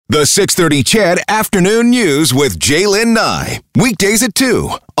The 6:30 Chad Afternoon News with Jaylen Nye. Weekdays at 2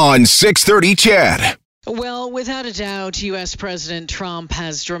 on 6:30 Chad. Well, without a doubt, U.S. President Trump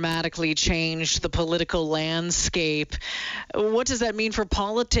has dramatically changed the political landscape. What does that mean for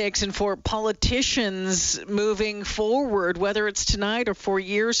politics and for politicians moving forward, whether it's tonight or 4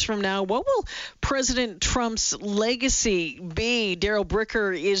 years from now? What will President Trump's legacy be? Darrell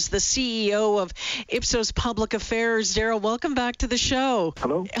Bricker is the CEO of IPSOS Public Affairs. Darrell, welcome back to the show.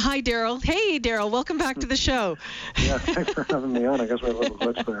 Hello. Hi, Darrell. Hey, Darrell, welcome back to the show. Yeah, thanks for having me on. I guess we have a little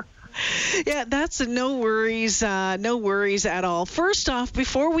glitch there. Yeah, that's no worries at all. First off,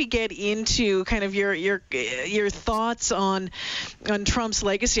 before we get into kind of your thoughts on Trump's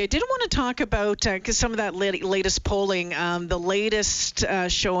legacy, I did want to talk about because some of that latest polling, the latest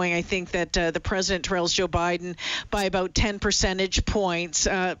showing, I think that the president trails Joe Biden by about 10 percentage points.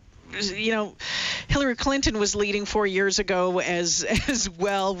 Hillary Clinton was leading 4 years ago as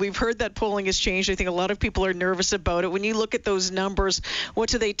well. We've heard that polling has changed. I think a lot of people are nervous about it. When you look at those numbers, what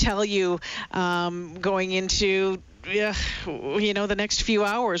do they tell you going into the next few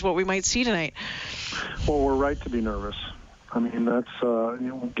hours, what we might see tonight? Well, we're right to be nervous. I mean,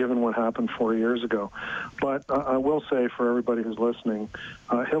 that's given what happened 4 years ago. But I will say for everybody who's listening,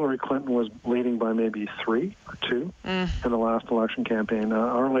 Hillary Clinton was leading by maybe 3 or 2 in the last election campaign.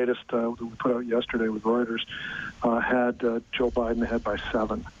 Our latest we put out yesterday with Reuters had Joe Biden ahead by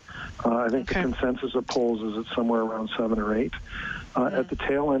 7. I think the consensus of polls is it's somewhere around 7 or 8. At the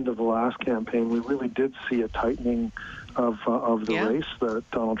tail end of the last campaign, we really did see a tightening of the race that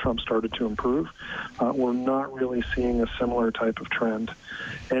Donald Trump started to improve. We're not really seeing a similar type of trend.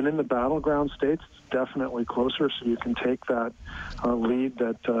 And in the battleground states, it's definitely closer, so you can take that lead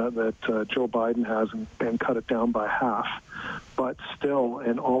that Joe Biden has and cut it down by half. But still,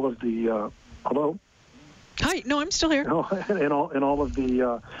 in all of the hello? Hi, no, I'm still here. No, in all of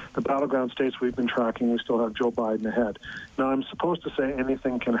the battleground states we've been tracking, we still have Joe Biden ahead. Now, I'm supposed to say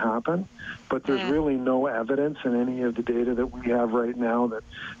anything can happen, but there's really no evidence in any of the data that we have right now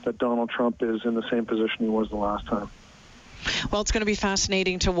that Donald Trump is in the same position he was the last time. Well, it's going to be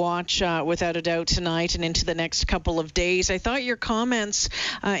fascinating to watch, without a doubt, tonight and into the next couple of days. I thought your comments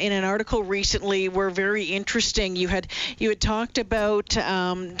in an article recently were very interesting. You had talked about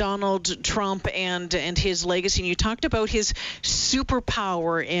Donald Trump and his legacy, and you talked about his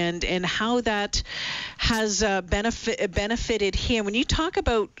superpower and how that has benefited him. When you talk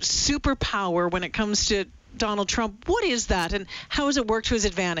about superpower when it comes to Donald Trump, what is that, and how has it worked to his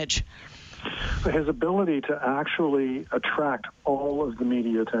advantage? His ability to actually attract all of the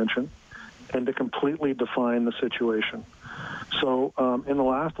media attention and to completely define the situation. So in the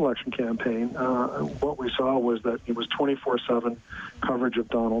last election campaign, what we saw was that it was 24/7 coverage of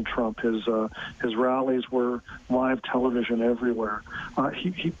Donald Trump. His rallies were live television everywhere.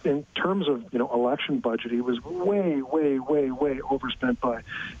 He in terms of election budget, he was way overspent by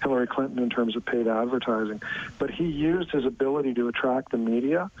Hillary Clinton in terms of paid advertising. But he used his ability to attract the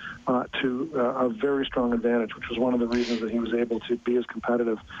media to a very strong advantage, which was one of the reasons that he was able to be as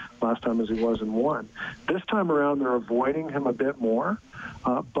competitive last time as he was and won. This time around, they're avoiding him a bit more,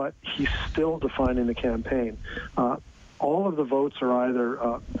 but he's still defining the campaign. All of the votes are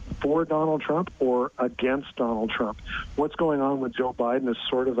either for Donald Trump or against Donald Trump. What's going on with Joe Biden is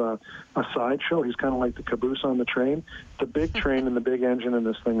sort of a sideshow. He's kind of like the caboose on the train. The big train and the big engine in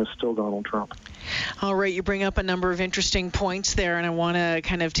this thing is still Donald Trump. All right, you bring up a number of interesting points there, and I want to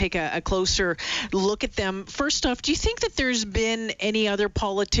kind of take a closer look at them. First off, do you think that there's been any other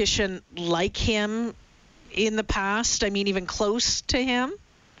politician like him in the past? I mean, even close to him?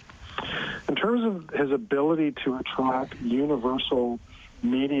 In terms of his ability to attract universal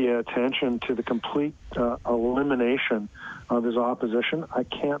media attention to the complete elimination of his opposition, I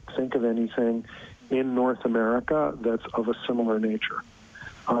can't think of anything in North America that's of a similar nature.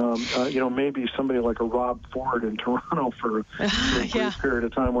 Maybe somebody like a Rob Ford in Toronto for a brief period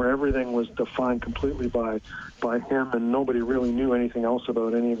of time where everything was defined completely by him and nobody really knew anything else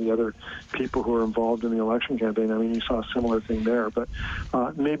about any of the other people who were involved in the election campaign. I mean, you saw a similar thing there. But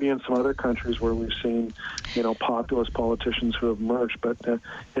maybe in some other countries where we've seen, populist politicians who have merged. But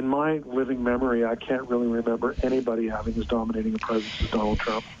in my living memory, I can't really remember anybody having as dominating a presence as Donald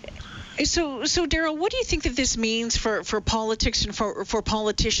Trump. So Darrell, what do you think that this means for politics and for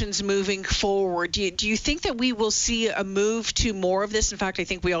politicians moving forward? Do you think that we will see a move to more of this? In fact, I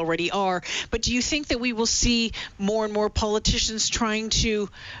think we already are. But do you think that we will see more and more politicians trying to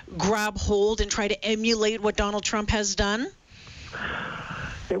grab hold and try to emulate what Donald Trump has done?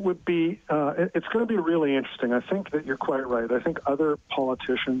 It would be, it's going to be really interesting. I think that you're quite right. I think other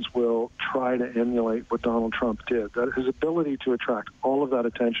politicians will try to emulate what Donald Trump did. That his ability to attract all of that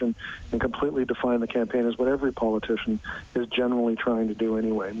attention and completely define the campaign is what every politician is generally trying to do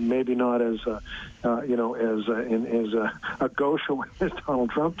anyway. Maybe not as, a gauche as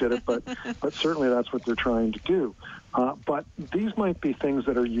Donald Trump did it, but certainly that's what they're trying to do. But these might be things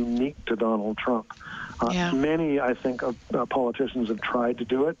that are unique to Donald Trump. Many, I think, of politicians have tried to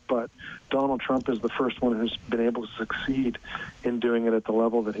do it, but Donald Trump is the first one who's been able to succeed in doing it at the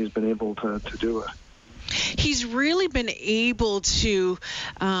level that he's been able to do it. He's really been able to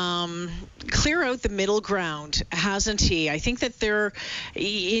clear out the middle ground, hasn't he? I think that there,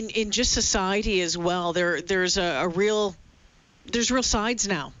 in just society as well, there's real sides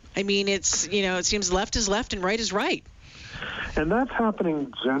now. I mean, it seems left is left and right is right. And that's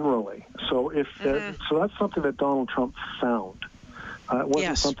happening generally. So so that's something that Donald Trump found. It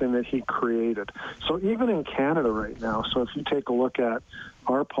wasn't something that he created. So even in Canada right now, so if you take a look at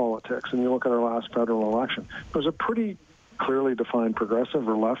our politics and you look at our last federal election, there's a pretty clearly defined progressive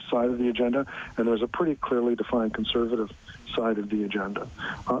or left side of the agenda, and there's a pretty clearly defined conservative side of the agenda.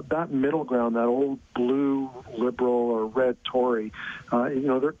 That middle ground, that old blue liberal or red Tory,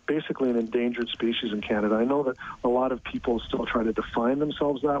 they're basically an endangered species in Canada. I know that a lot of people still try to define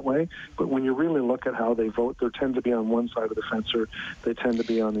themselves that way, but when you really look at how they vote, they tend to be on one side of the fence or they tend to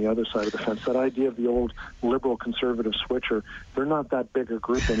be on the other side of the fence. That idea of the old liberal conservative switcher, they're not that big a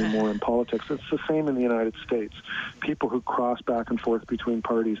group anymore in politics. It's the same in the United States. People who cross back and forth between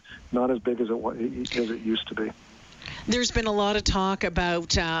parties, not as big as it used to be. There's been a lot of talk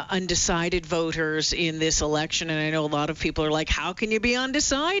about undecided voters in this election, and I know a lot of people are like, "How can you be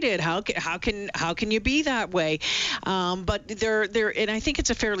undecided? How can you be that way?" But they're and I think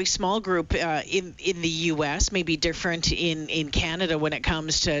it's a fairly small group in the U.S. Maybe different in Canada when it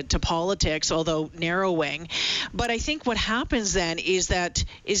comes to politics, although narrowing. But I think what happens then is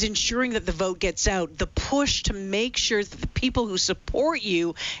ensuring that the vote gets out, the push to make sure that the people who support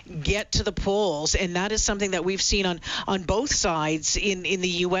you get to the polls, and that is something that we've seen on both sides in the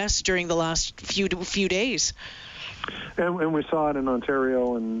U.S. during the last few days. And we saw it in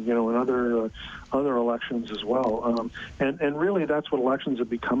Ontario and in other elections as well. And really that's what elections have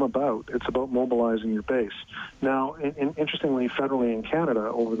become about. It's about mobilizing your base. Now, interestingly, federally in Canada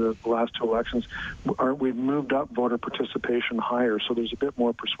over the last two elections, we've moved up voter participation higher, so there's a bit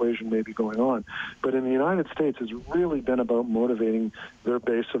more persuasion maybe going on. But in the United States, it's really been about motivating their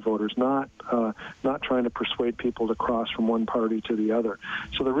base of voters, not trying to persuade people to cross from one party to the other.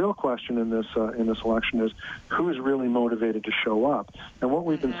 So the real question in this election is who is really motivated to show up. And what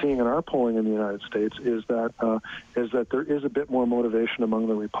we've been seeing in our polling in the United States is that there is a bit more motivation among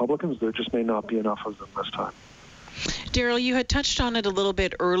the Republicans. There just may not be enough of them this time. Darrell, you had touched on it a little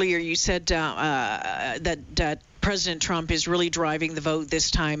bit earlier. You said that President Trump is really driving the vote this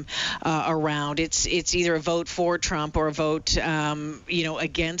time around. It's either a vote for Trump or a vote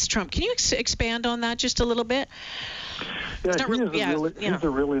against Trump. Can you expand on that just a little bit? Yeah, he's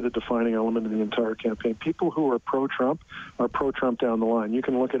really the defining element of the entire campaign. People who are pro-Trump are pro-Trump down the line. You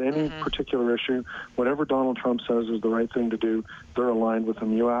can look at any particular issue. Whatever Donald Trump says is the right thing to do, they're aligned with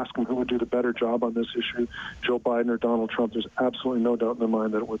him. You ask them who would do the better job on this issue, Joe Biden or Donald Trump, there's absolutely no doubt in their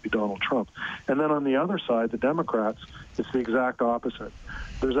mind that it would be Donald Trump. And then on the other side, the Democrats, it's the exact opposite.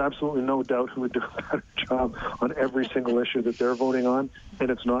 There's absolutely no doubt who would do a better job on every single issue that they're voting on,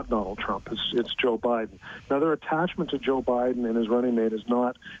 and it's not Donald Trump. It's Joe Biden. Now, their attachment to Joe Biden and his running mate is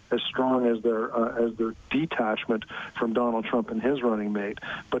not as strong as their detachment from Donald Trump and his running mate,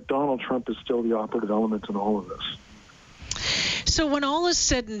 but Donald Trump is still the operative element in all of this. So when all is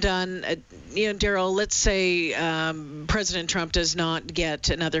said and done, Darrell, let's say President Trump does not get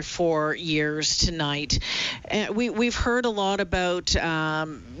another 4 years tonight. We've heard a lot about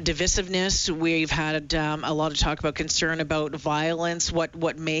divisiveness. We've had a lot of talk about concern about violence,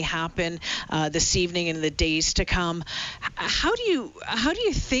 what may happen this evening and the days to come. How do you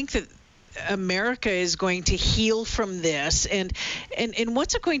think that America is going to heal from this, and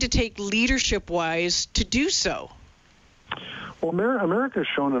what's it going to take leadership-wise to do so? Well, America has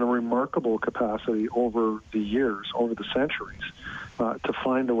shown a remarkable capacity over the years, over the centuries, to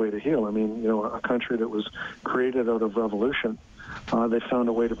find a way to heal. I mean, a country that was created out of revolution, they found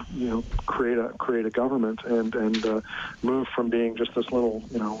a way to, create a government and move from being just this little,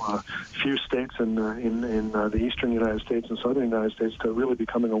 few states in the eastern United States and southern United States to really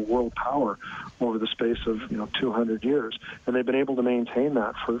becoming a world power over the space of 200 years. And they've been able to maintain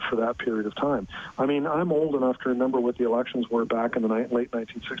that for that period of time. I mean, I'm old enough to remember what the elections were back in the late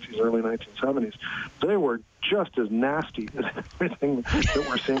 1960s, early 1970s. They were just as nasty as everything that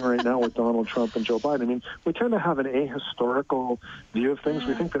we're seeing right now with Donald Trump and Joe Biden. I mean, we tend to have an ahistorical view of things.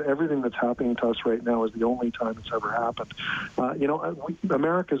 We think that everything that's happening to us right now is the only time it's ever happened.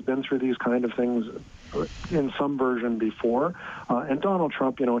 America's been through these kind of things in some version before, and Donald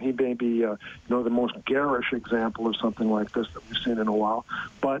Trump, he may be, the most garish example of something like this that we've seen in a while,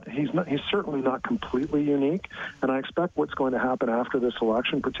 but he's certainly not completely unique, and I expect what's going to happen after this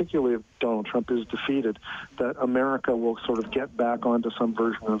election, particularly if Donald Trump is defeated, that America will sort of get back onto some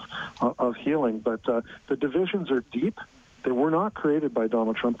version of healing, but the divisions are deep. They were not created by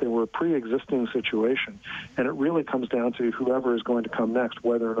Donald Trump. They were a pre-existing situation, and it really comes down to whoever is going to come next,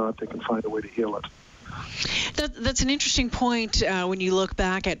 whether or not they can find a way to heal it. That's an interesting point when you look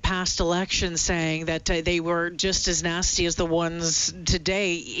back at past elections, saying that they were just as nasty as the ones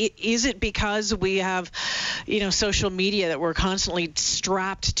today. Is it because we have, social media, that we're constantly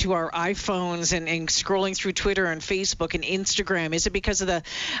strapped to our iPhones and scrolling through Twitter and Facebook and Instagram? Is it because of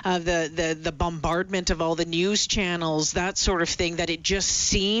the bombardment of all the news channels, that sort of thing, that it just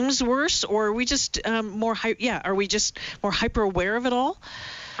seems worse, or are we just more hyper aware of it all?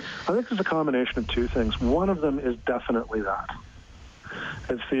 I think there's a combination of two things. One of them is definitely that.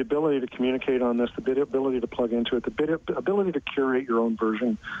 It's the ability to communicate on this, the ability to plug into it, the ability to curate your own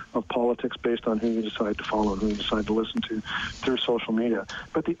version of politics based on who you decide to follow and who you decide to listen to through social media.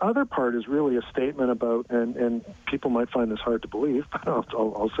 But the other part is really a statement about, and people might find this hard to believe, but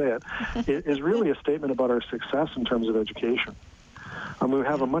I'll say it, it is really a statement about our success in terms of education. We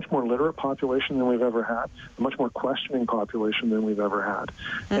have a much more literate population than we've ever had, a much more questioning population than we've ever had.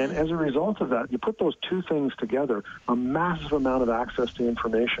 And as a result of that, you put those two things together, a massive amount of access to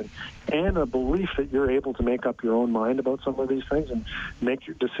information and a belief that you're able to make up your own mind about some of these things and make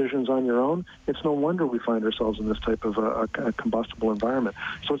your decisions on your own. It's no wonder we find ourselves in this type of a combustible environment.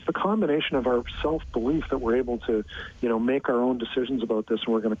 So it's the combination of our self-belief that we're able to, make our own decisions about this,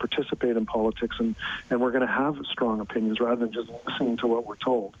 and we're going to participate in politics, and we're going to have strong opinions rather than just listening to what we're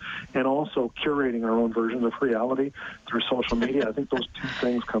told, and also curating our own version of reality through social media. I think those two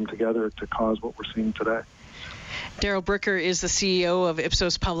things come together to cause what we're seeing today. Darrell Bricker is the CEO of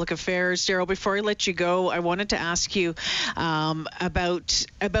IPSOS Public Affairs. Darrell, before I let you go, I wanted to ask you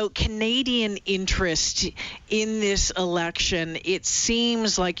about Canadian interest in this election. It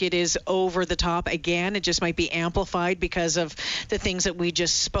seems like it is over the top again. It just might be amplified because of the things that we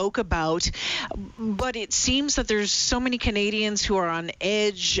just spoke about. But it seems that there's so many Canadians who are on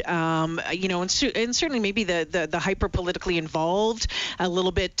edge, and certainly maybe the hyper politically involved a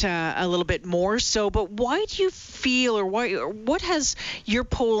little bit more so. But why do you feel, or what has your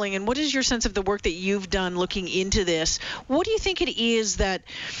polling and what is your sense of the work that you've done looking into this? What do you think it is that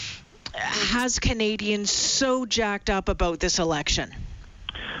has Canadians so jacked up about this election?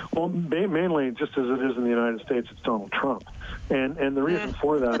 Well, mainly, just as it is in the United States, it's Donald Trump. And the reason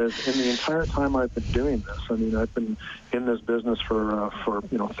for that is, in the entire time I've been doing this, I've been in this business for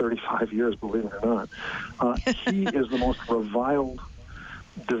 35 years, believe it or not, he is the most reviled,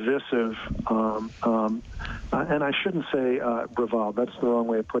 divisive, and I shouldn't say reviled. That's the wrong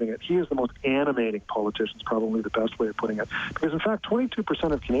way of putting it. He is the most animating politician, is probably the best way of putting it. Because, in fact,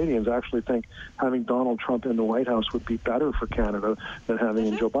 22% of Canadians actually think having Donald Trump in the White House would be better for Canada than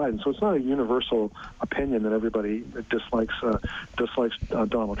having Joe Biden. So it's not a universal opinion that everybody dislikes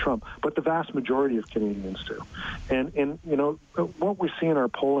Donald Trump, but the vast majority of Canadians do. And what we see in our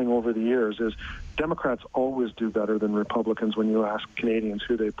polling over the years is Democrats always do better than Republicans when you ask Canadians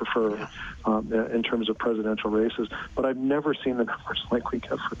who they prefer in terms of presidential races. But I've never seen the numbers like we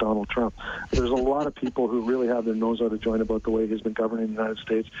get for Donald Trump. There's a lot of people who really have their nose out of joint about the way he's been governing the United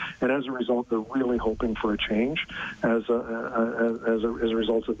States, and as a result, they're really hoping for a change as a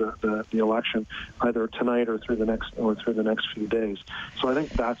result of the election, either tonight or through the next few days. So I think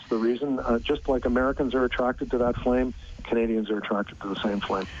that's the reason. Just like Americans are attracted to that flame, Canadians are attracted to the same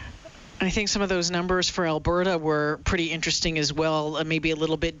flame. I think some of those numbers for Alberta were pretty interesting as well, maybe a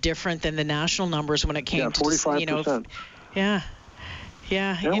little bit different than the national numbers when it came to 45%.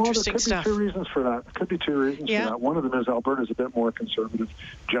 Interesting stuff. There could be two reasons for that. One of them is Alberta is a bit more conservative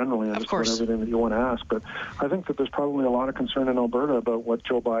generally. Of course. Everything that you want to ask, but I think that there's probably a lot of concern in Alberta about what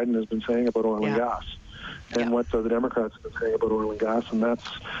Joe Biden has been saying about oil and gas. And what the Democrats have been saying about oil and gas, and that's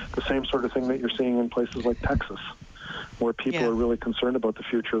the same sort of thing that you're seeing in places like Texas, where people are really concerned about the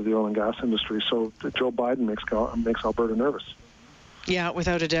future of the oil and gas industry. So Joe Biden makes Alberta nervous. Yeah,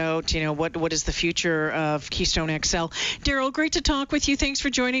 without a doubt. What is the future of Keystone XL? Darrell, great to talk with you. Thanks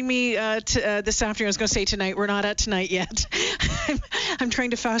for joining me this afternoon. I was going to say tonight. We're not at tonight yet. I'm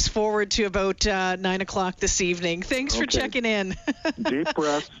trying to fast forward to about 9 o'clock this evening. Thanks for checking in. Deep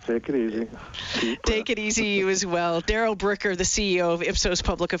breaths. Take it easy. Take it easy, you as well. Darrell Bricker, the CEO of IPSOS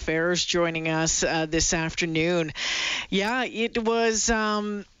Public Affairs, joining us this afternoon. Yeah, it was...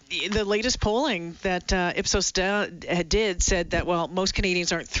 the latest polling that Ipsos did said that, well, most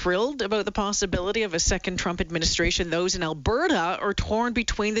Canadians aren't thrilled about the possibility of a second Trump administration. Those in Alberta are torn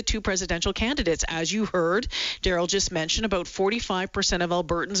between the two presidential candidates. As you heard, Darrell just mentioned, about 45% of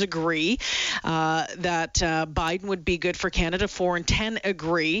Albertans agree that Biden would be good for Canada. 4 in 10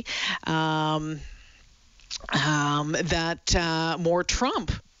 agree that more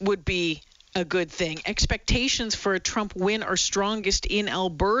Trump would be a good thing. Expectations for a Trump win are strongest in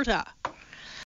Alberta.